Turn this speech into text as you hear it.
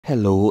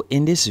Hello,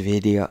 in this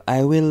video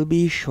I will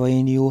be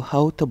showing you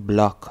how to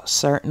block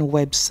certain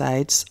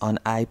websites on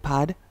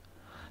iPad.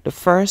 The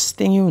first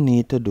thing you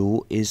need to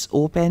do is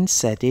open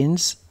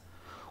settings.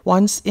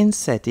 Once in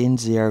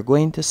settings, you are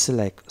going to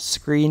select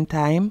screen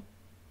time,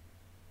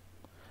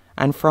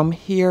 and from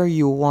here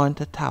you want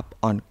to tap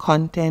on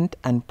content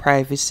and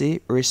privacy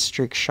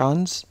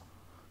restrictions.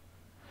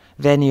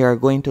 Then you are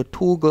going to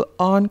toggle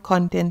on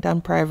content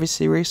and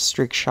privacy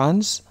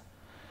restrictions,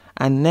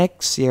 and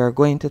next you are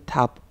going to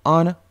tap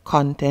on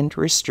content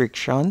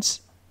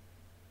restrictions.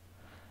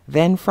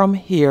 Then from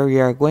here you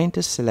are going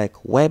to select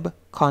web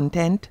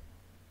content,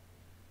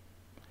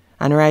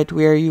 and right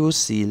where you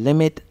see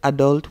limit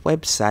adult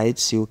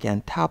websites, you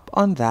can tap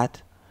on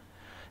that.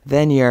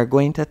 Then you are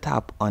going to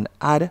tap on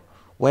add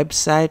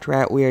website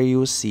right where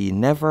you see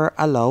never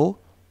allow.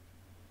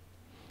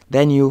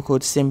 Then you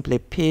could simply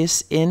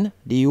paste in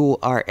the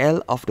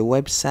URL of the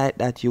website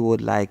that you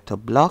would like to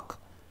block,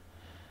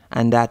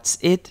 and that's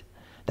it.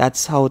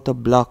 That's how to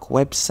block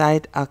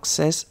website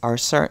access or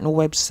certain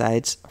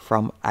websites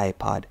from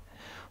iPad.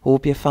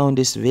 Hope you found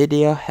this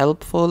video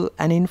helpful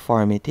and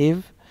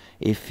informative.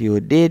 If you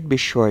did, be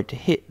sure to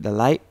hit the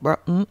like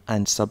button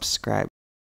and subscribe.